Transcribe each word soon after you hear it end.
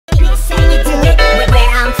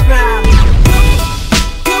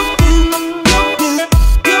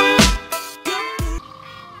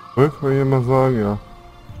zurück, würde ich mal sagen, ja.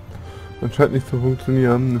 Das scheint nicht zu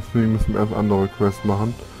funktionieren, deswegen müssen wir erst andere Quests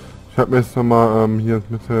machen. Ich habe mir jetzt nochmal hier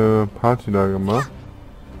mit der Party da gemacht.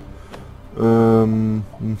 Ein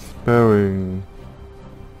Sparring.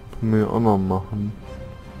 Können wir auch noch machen.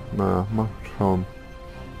 Naja, mal schauen.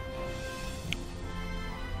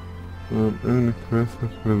 Irgendeine Quest,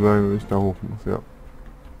 was wir sagen, dass ich da hoch muss, ja.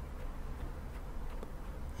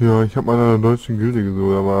 Ja, ich habe mal in einer deutschen Gilde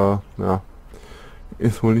gesucht, aber ja,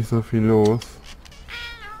 ist wohl nicht so viel los.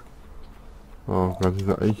 Oh Gott,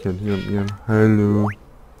 diese Eichhörnchen hier und ihren Hallo.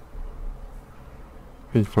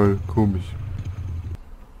 Finde ich voll komisch.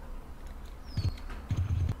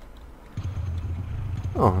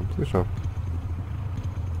 Oh, hab's geschafft.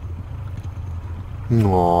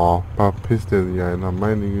 Oh, verpisst der sich einer,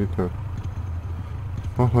 meine Güte.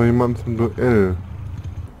 Mach noch jemanden zum Duell.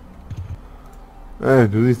 Ey,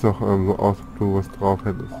 du siehst doch so aus, ob du was drauf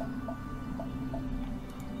hättest.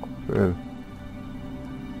 Duell.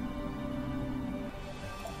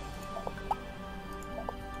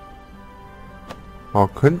 Oh,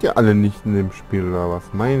 könnt ihr alle nicht in dem Spiel oder was?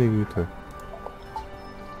 Meine Güte.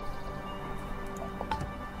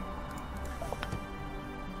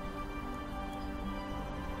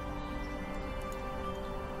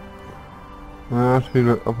 Ja, das Spiel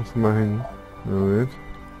bleibt ab und zu mal hängen. Ja, seht.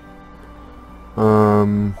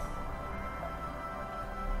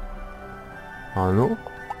 Hallo?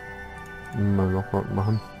 Mal noch was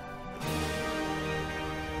machen.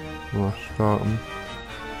 Mal starten.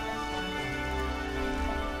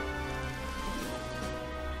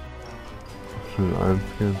 Schön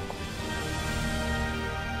einziehen.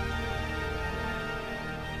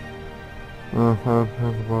 Ah, das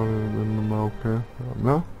war mal okay.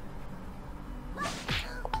 Ja.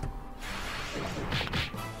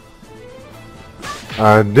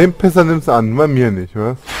 Den Pisser nimmst du an, bei mir nicht,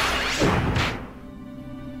 was?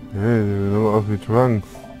 Hey, der sieht so aus wie Trunks.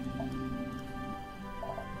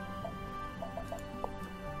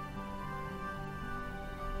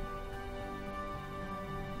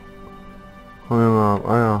 Komm hier mal ab,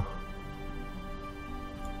 Eier.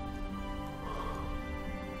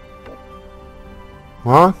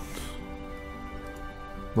 Was?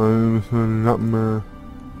 Weil wir müssen den Lappen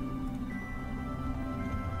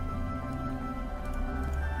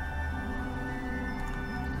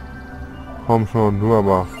komm schon, du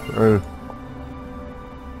aber, ey.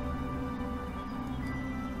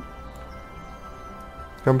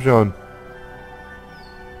 Komm schon.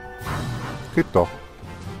 Geht doch.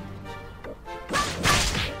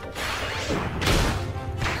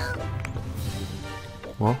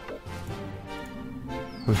 Was?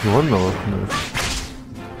 Das ist gewonnen, aber schnell.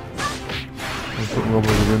 Mal gucken, ob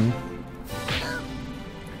wir gewinnen.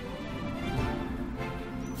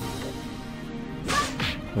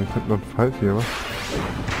 Ich hab noch einen Fight hier, was?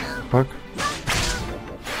 Fuck.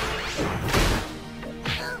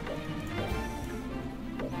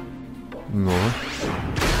 No.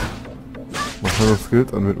 Mach mal das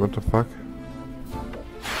Skills an mit what the fuck.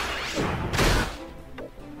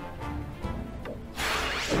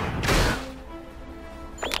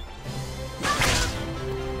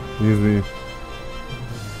 Easy.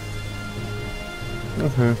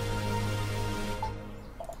 Okay.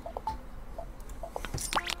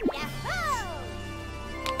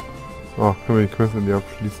 Oh, können wir die Quest in die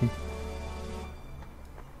abschließen?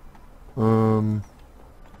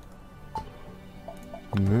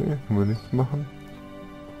 Nee, können wir nichts machen.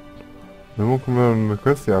 Irgendwo können wir eine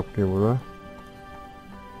Quest hier abgeben, oder?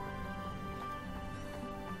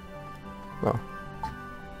 Ja.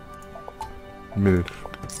 Milch.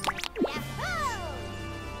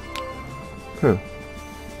 Okay.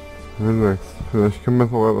 Level 6. Vielleicht können wir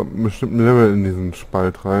jetzt auch einen bestimmten Level in diesen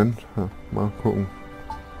Spalt rein. Ja, mal gucken.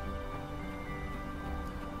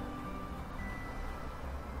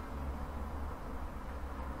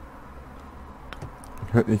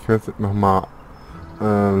 Ich werde es jetzt nochmal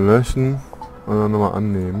löschen und dann nochmal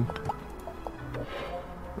annehmen.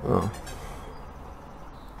 Ja.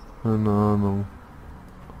 Keine Ahnung.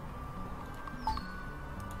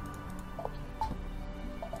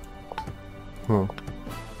 So.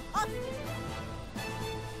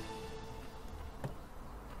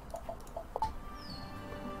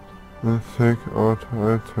 Take out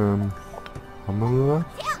item. Haben wir sowas?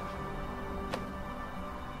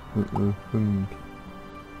 Stimmt.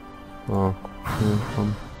 Ah, okay,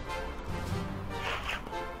 komm.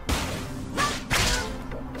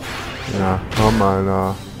 Ja, komm,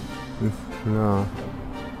 Alter. Ist klar.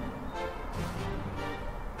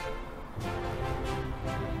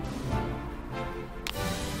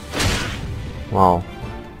 Wow.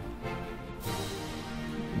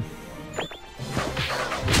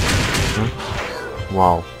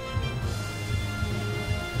 Wow.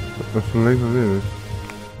 Das ist schon längst erledigt.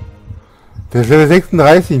 Der ist Level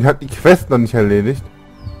 36 und hat die Quest noch nicht erledigt.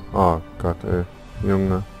 Oh Gott, ey.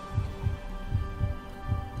 Junge.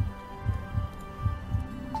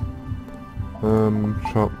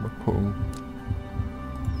 Schaut mal gucken.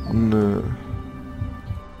 Nö.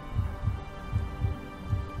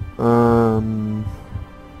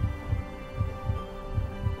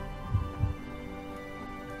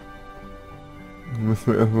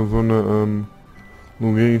 Müssen wir erstmal so eine,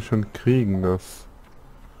 Nummerierung schon kriegen, das.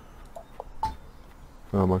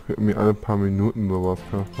 Ja, man kriegt irgendwie alle paar Minuten sowas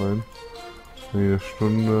rein. Jede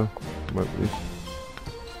Stunde, weiß ich.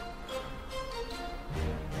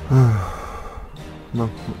 Mal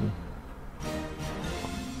gucken.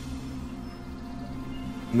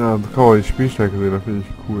 Na, da kann man die Spielstärke sehen, das finde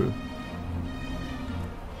ich cool.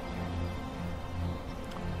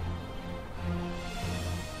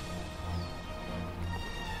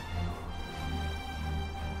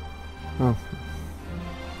 Ja.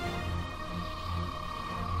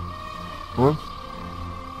 Was?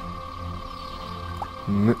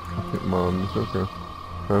 Ne, geht mal nicht, okay.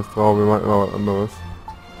 Scheiß drauf, wir machen immer was anderes.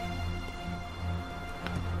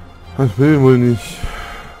 Das will wohl nicht.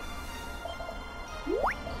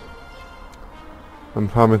 Dann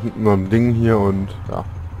fahren wir mit so einem Ding hier und ja.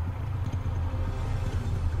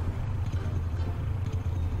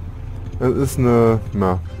 Es ist eine,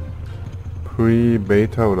 na,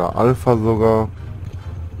 Pre-Beta oder Alpha sogar.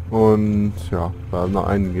 Und ja, da sind noch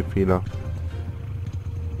einige Fehler.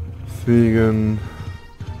 Deswegen,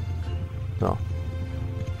 ja,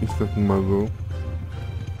 ich sag mal so.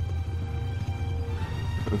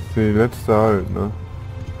 Das ist die letzte halt, ne?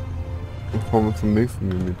 Bevor wir zum nächsten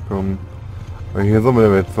Gebiet kommen. Weil hier sollen wir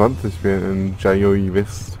Level 20 werden in Jayoi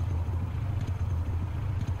West.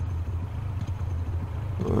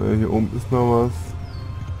 Hier oben ist noch was.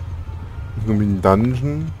 Ist irgendwie ein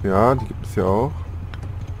Dungeon. Ja, die gibt es ja auch.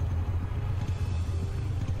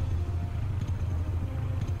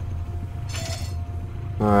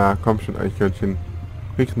 Naja, komm schon, Eichhörnchen.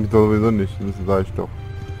 Kriegst mich doch sowieso nicht, das sag ich doch.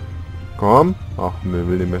 Komm. Ach ne,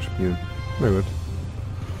 will nicht mehr spielen. Na gut.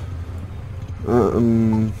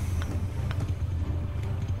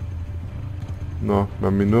 Na, wir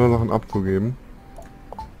haben hier nur Sachen abzugeben.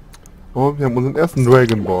 Und wir haben unseren ersten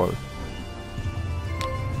Dragonball.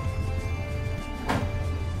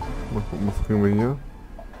 Mal gucken, was kriegen wir hier?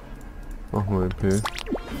 Ach nur EP. Okay.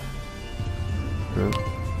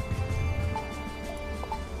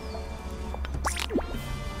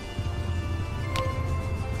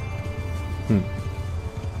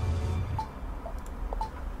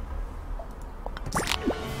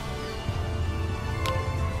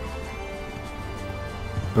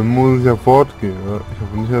 Dann muss ich ja fortgehen. Ja? Ich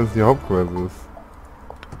hoffe nicht, dass es die Hauptquest ist.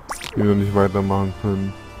 Die wir nicht weitermachen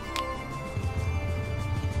können.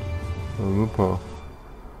 Ja, super.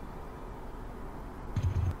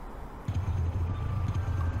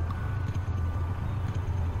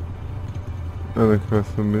 Eine Quest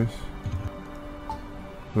für mich.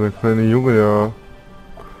 Der kleine Junge, ja.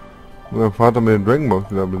 Unser Vater mit den Dragonballs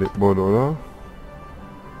wieder belebt wurde, oder?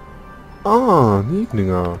 Ah,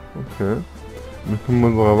 Niedlinger. Okay. Wir können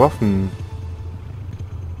unsere Waffen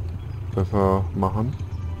besser machen.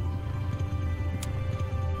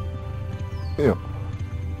 Ja.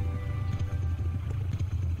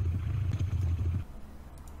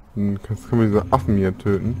 Jetzt können wir diese Affen hier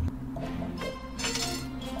töten.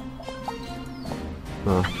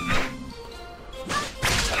 Ah.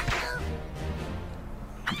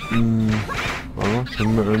 Aber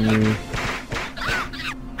können wir irgendwie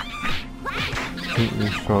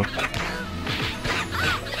hinten schaffen.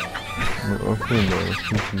 Okay, nein, das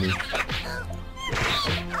stimmt nicht.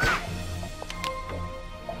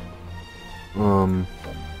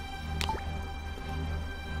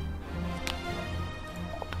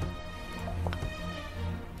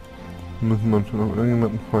 Müssen wir schon auf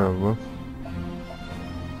irgendjemanden feuern, was?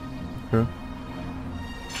 Okay.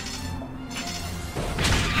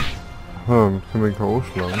 Dann können wir ihn K.O.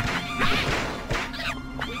 schlagen.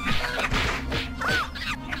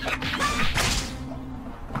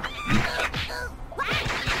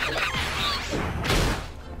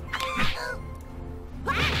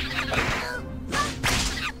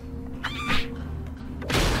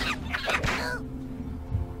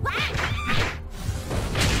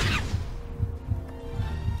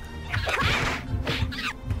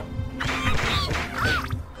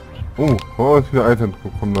 Oh, ist wieder Items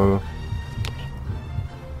bekommen, Leute.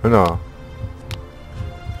 Genau.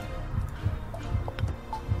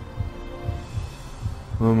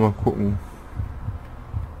 Mal gucken.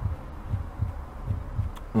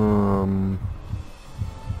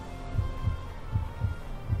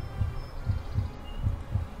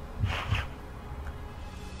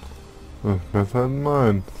 Das ist besser als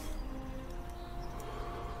meins.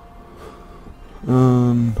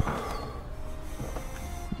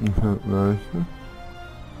 Das gleiche.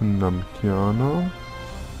 Namkiana.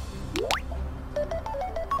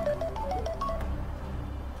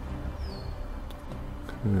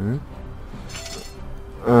 Okay.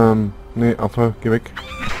 Nee, Affe, geh weg.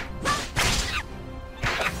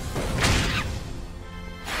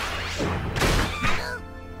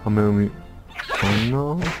 Haben wir irgendwie... Oh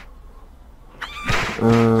no.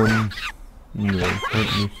 Nee,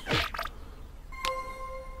 halt nicht.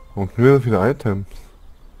 Warum kriegen wir so viele Items?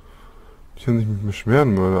 Ich kann nicht mich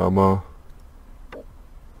beschweren würde, aber...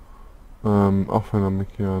 auch von der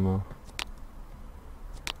Mekiana.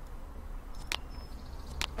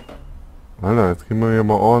 Alter, jetzt kriegen wir hier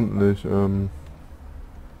mal ordentlich, was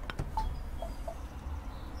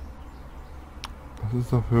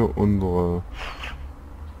ist dafür unsere...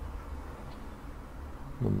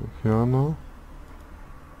 Mekiana?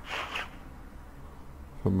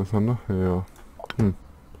 Verbessern nachher.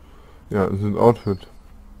 Ja, es ist ein Outfit.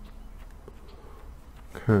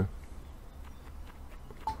 Okay.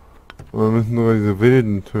 Und wir müssen nur diese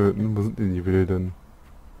Wilden töten. Wo sind denn die Wilden?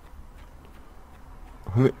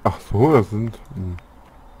 Ach, nee. Ach so, das sind...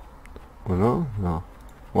 Oder? Ja.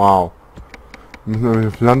 Wow. Wir müssen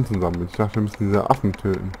irgendwelche Pflanzen sammeln. Ich dachte, wir müssen diese Affen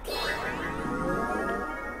töten.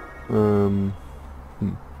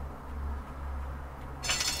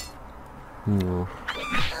 Ja.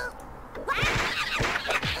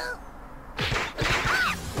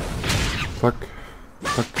 Zack.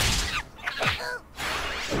 Zack.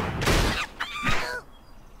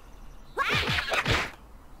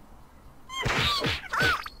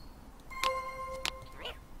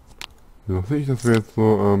 So sehe ich, dass wir jetzt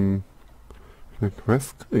so, eine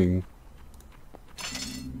Quest kriegen.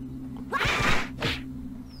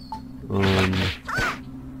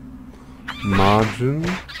 Margin.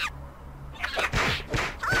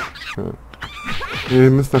 Okay. Ihr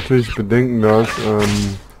müsst natürlich bedenken, dass,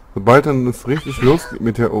 sobald dann es richtig losgeht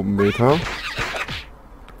mit der Open Beta,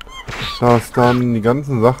 dass dann die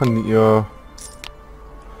ganzen Sachen, die ihr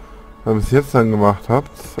bis jetzt dann gemacht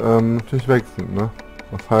habt, natürlich weg sind, ne?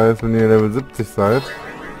 Das heißt, wenn ihr Level 70 seid,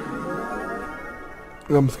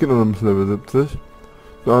 es geht noch bis Level 70,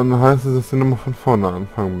 dann heißt es, dass ihr nochmal von vorne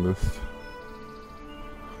anfangen müsst.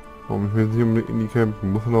 Warum ich will nicht unbedingt in die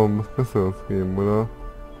campen? Muss noch was Besseres geben, oder?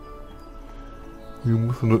 Hier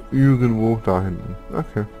muss nur irgendwo da hinten.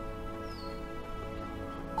 Okay.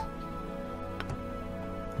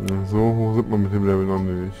 Ja, so hoch sind wir mit dem Level noch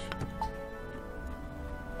nicht.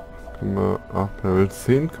 Können wir ab Level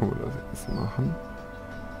 10 können wir das jetzt machen.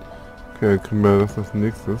 Okay, kriegen wir das als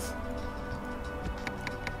nächstes.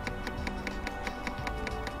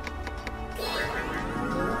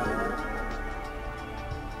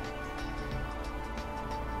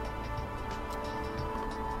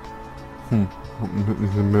 Mit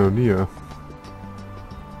dieser Melodie.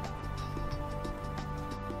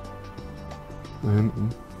 Da hinten.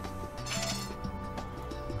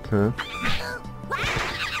 Okay.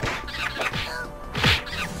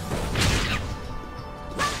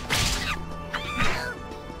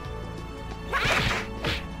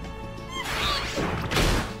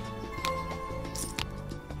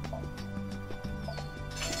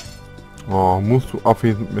 Oh, musst du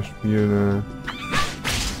abwesend mehr spielen, ey.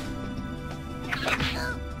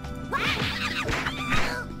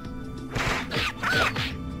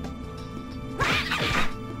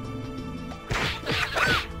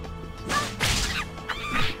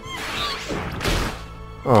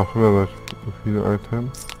 Ach, wer weiß, so viele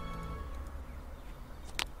Items.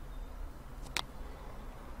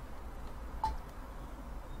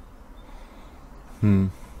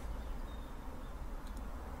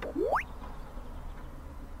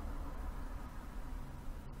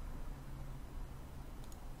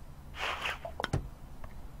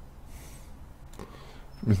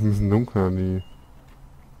 Ist ein bisschen dunkler, die...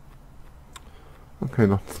 Okay,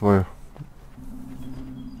 noch zwei.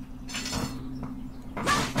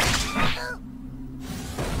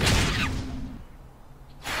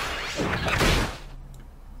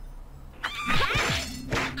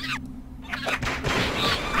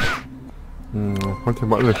 Kommt hier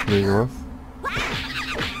mal alle Schläge, was?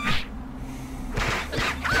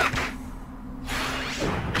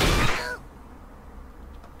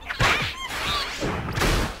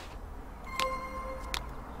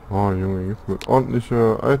 Oh Junge, jetzt mit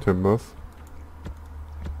ordentliche Item, was?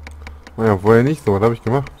 Naja, vorher nicht so, was habe ich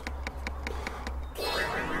gemacht?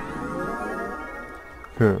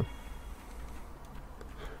 Okay.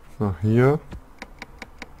 Nach hier.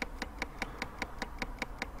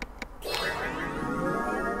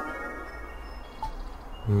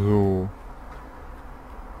 So.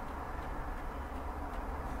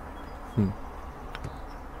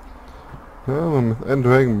 Ja, dann ist ein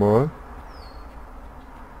Dragonball.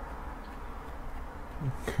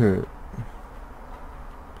 Okay.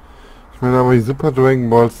 Ich meine, aber die Super Dragon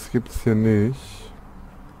Balls gibt's hier nicht.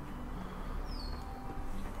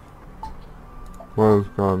 Weiß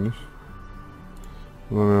es gar nicht.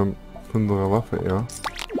 Sondern von unserer Waffe eher.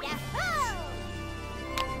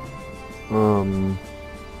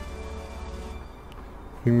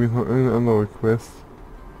 Irgendwie noch irgendeine andere Quest.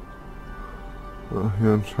 Ach,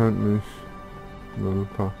 hier anscheinend nicht. Na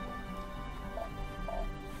super.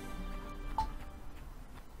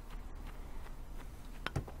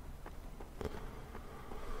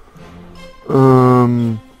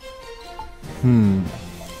 Ähm. Hm.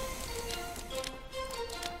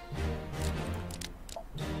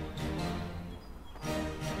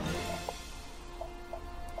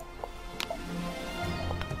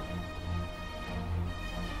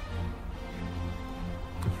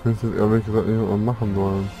 Ich weiß jetzt ehrlich gesagt nicht, was wir machen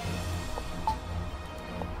sollen.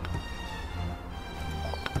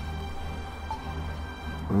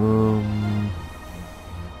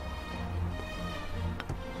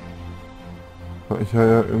 Weil ich ja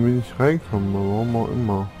irgendwie nicht reinkomme, warum auch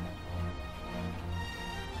immer.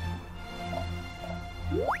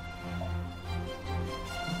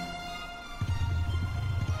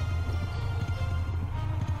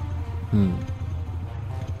 Hm.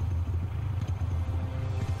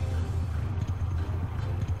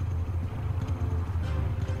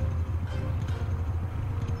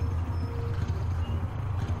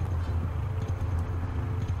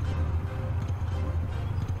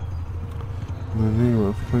 Nee,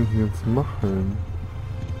 was kann ich denn jetzt machen?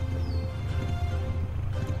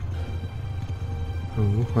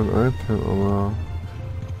 Versuch ein Item, aber...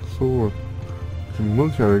 So. Den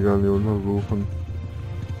muss ich ja gar nicht untersuchen.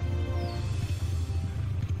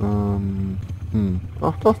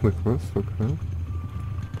 Ach, das ist eine Quest, okay.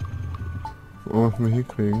 Oh, was wir hier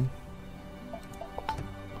kriegen.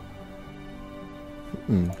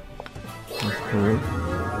 Okay.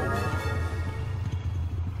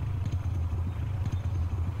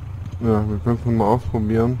 Ja, wir können es mal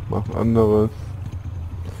ausprobieren. Was anderes.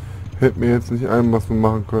 Fällt mir jetzt nicht ein, was wir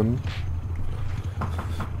machen können.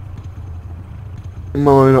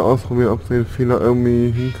 Immer mal wieder ausprobieren, ob sie den Fehler irgendwie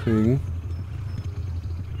hinkriegen.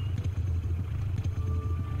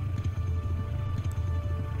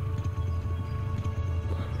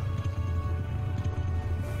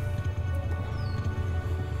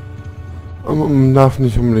 Aber man darf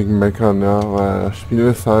nicht unbedingt meckern, ja, weil das Spiel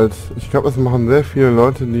ist halt... Ich glaube, es machen sehr viele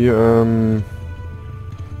Leute, die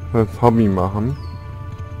das Hobby machen.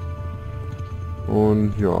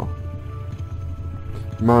 Und ja.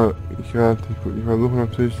 Ich versuche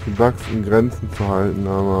natürlich die Bugs in Grenzen zu halten,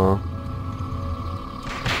 aber...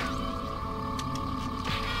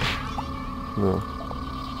 Ja.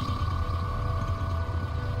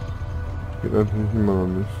 Geht natürlich immer noch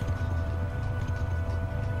nicht.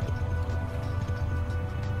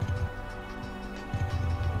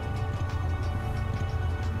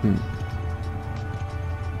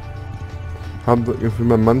 Haben das Gefühl,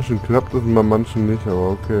 bei manchen klappt es und bei manchen nicht,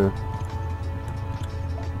 aber okay.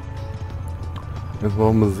 Jetzt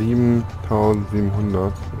brauchen wir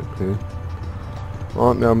 7700. Okay.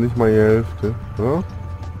 Und wir haben nicht mal die Hälfte. Ja?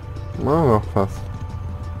 Na, noch fast.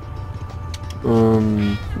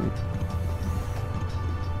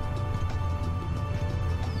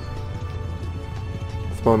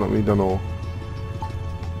 200 Meter noch.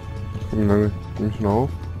 Wie lange nehme ich schon auf?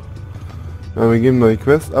 Ja, wir geben noch die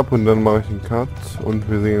Quest ab und dann mache ich den Cut und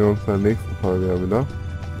wir sehen uns in der nächsten Folge ja wieder.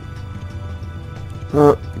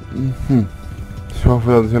 Ich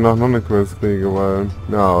hoffe, dass ich danach noch eine Quest kriege, weil...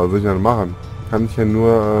 Ja, was soll ich dann machen? Kann ich ja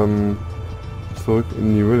nur zurück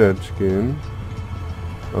in die Village gehen.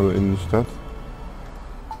 Also in die Stadt.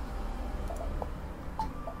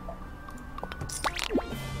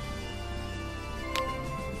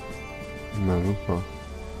 Na super.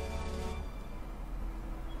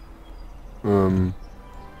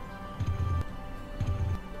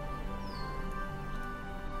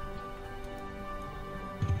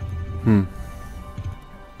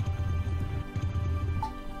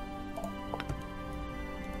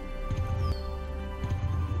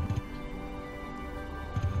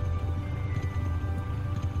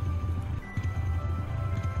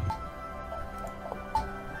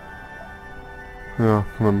 Ja,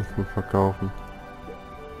 dann müssen wir verkaufen.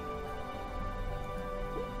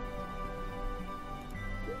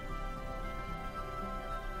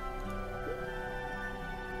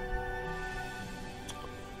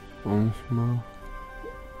 Manchmal.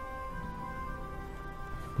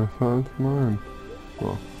 Besser als mein.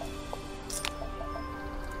 So.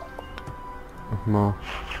 Mach mal.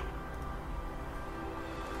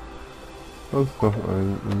 Was ist das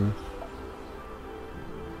eigentlich?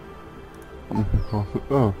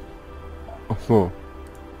 Ah. Ach so.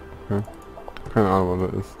 Okay. Keine Ahnung, was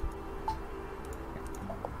das ist.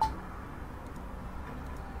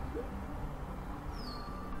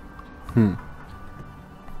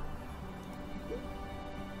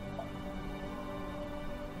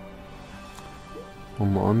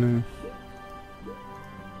 Warum auch nicht?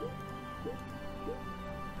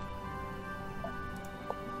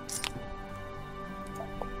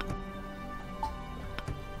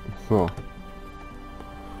 So.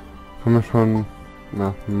 Können wir schon...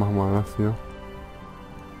 Na, machen wir das hier.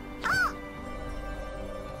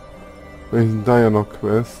 Welchen da ja noch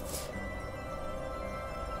Quests?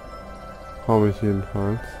 Habe ich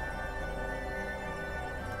jedenfalls.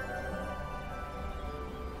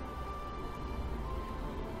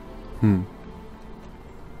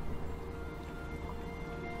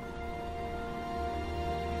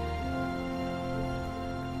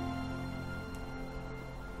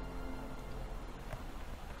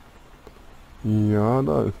 Ja,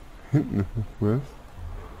 da ist hinten ist eine Quest.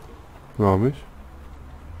 Glaube ich.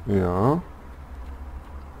 Ja.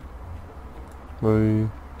 Bei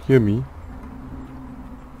Kirby.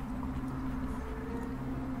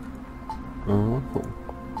 Mal gucken.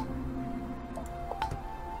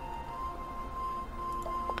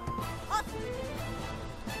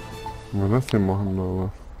 Wollen wir das hier machen oder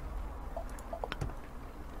was?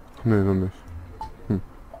 Ne, noch nicht.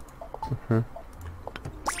 Okay.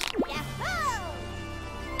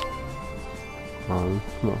 Alles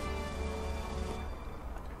klar.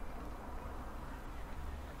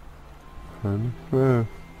 Keine Quest.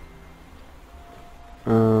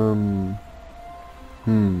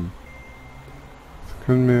 Was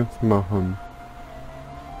können wir jetzt machen?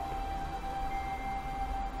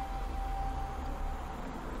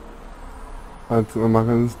 Also wir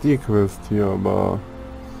machen jetzt die Quest hier, aber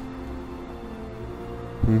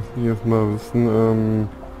muss ich jetzt mal wissen,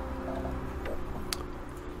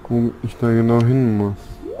 wo ich da genau hin muss.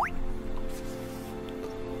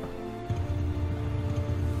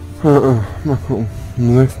 Mal gucken.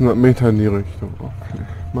 600 Meter in die Richtung. Okay,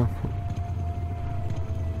 mal gucken.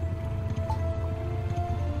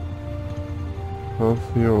 Das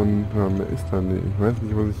hier und ja, mehr ist da nicht. Ich weiß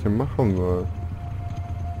nicht, was ich hier machen soll.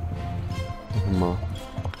 Warte mal.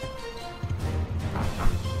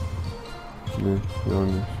 Nee, ja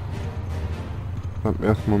nicht. Am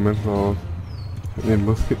ersten Moment raus. Den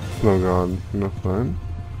Bus gibt es noch gar nicht. Kann das sein?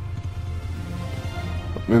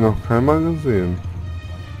 Hab mir noch keinmal gesehen.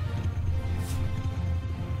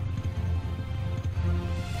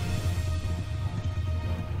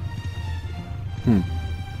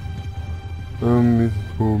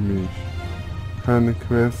 Ist komisch. Keine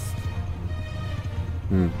Quest.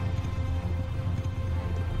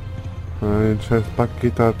 Den scheiß Bug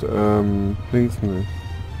geht das links nicht.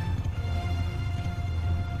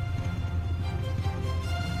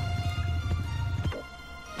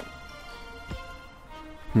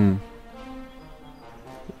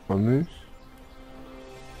 Auch nicht.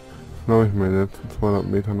 Glaube ich mal jetzt 200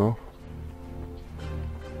 Meter noch.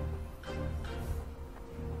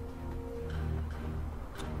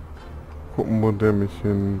 Gucken, wo der mich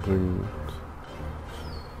hinbringt.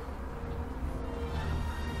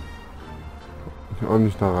 Ich auch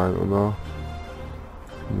nicht da rein, oder?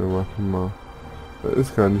 Ne, warte mal. Da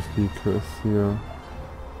ist gar nicht die Quest hier.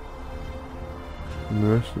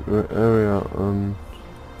 National Area und...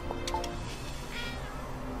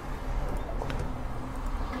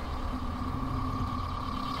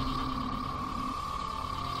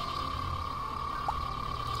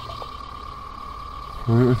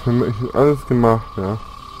 Ich habe alles gemacht, ja.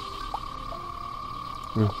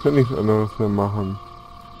 Ich kann nichts anderes mehr machen.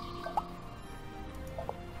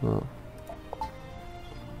 Ja.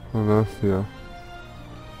 Und das hier.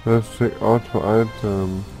 Das check out for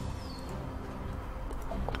item.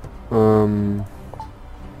 Mal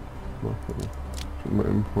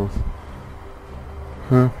Infos.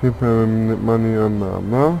 People with money on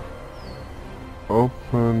bla.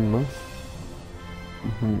 Open was?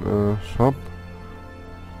 Shop.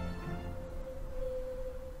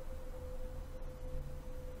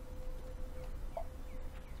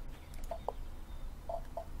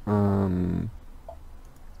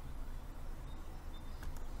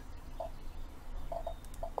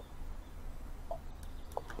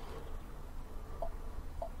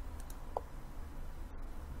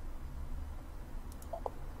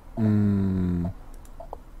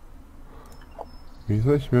 Wie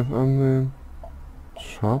soll ich mir das ansehen?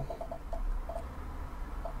 Shop.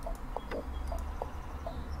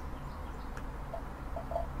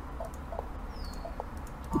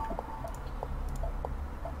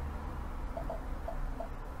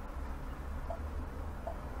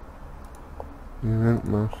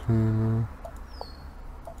 Eventmaschine.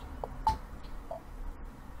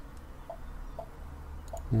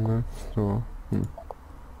 Store.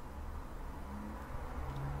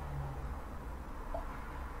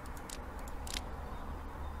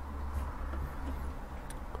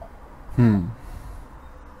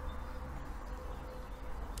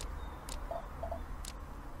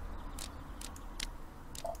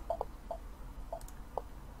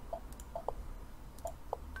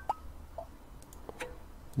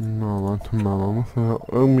 Na, warte mal, man muss ja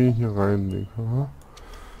irgendwie hier reinlegen, oder?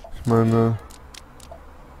 Ich meine...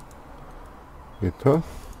 Geht das?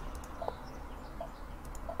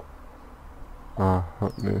 Ah,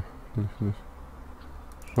 nee, nicht.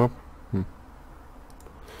 Stopp.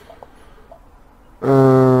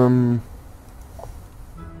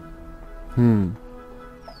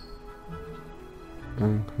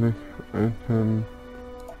 Eigentlich Item.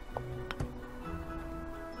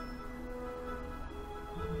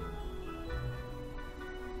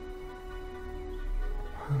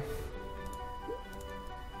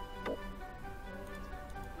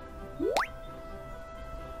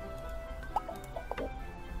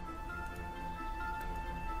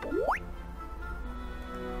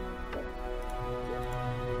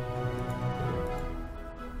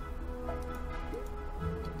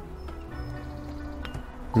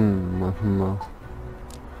 Warte mal.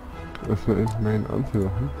 Das will ich meinen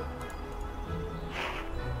anzumachen.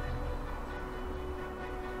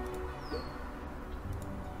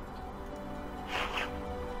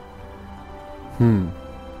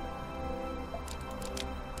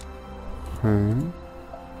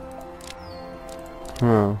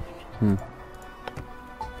 Ja.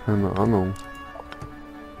 Keine Ahnung.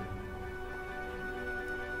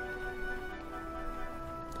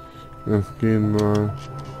 Jetzt gehen wir.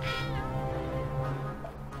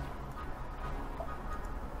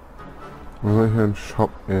 Wo soll ich einen Shop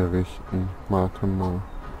errichten? Warte mal.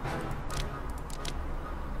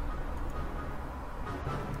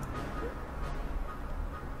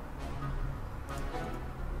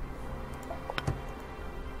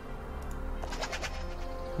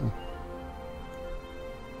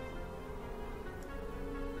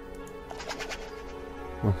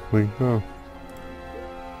 Was bringt das?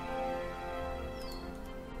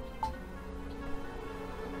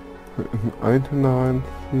 Ein Item da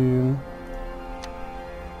reinziehen.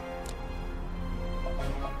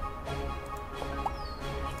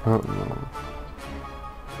 Starten wir.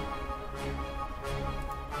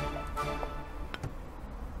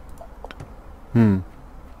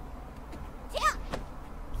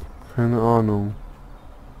 Keine Ahnung.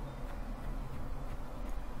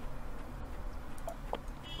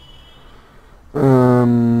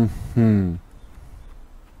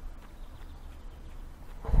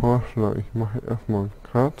 Vorschlag, ich mache erstmal einen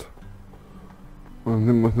Cut und dann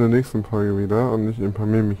sehen wir uns in der nächsten Folge wieder und ich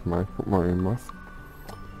informiere mich mal, ich guck mal irgendwas,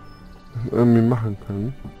 was wir irgendwie machen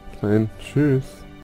können. Bis dahin, tschüss.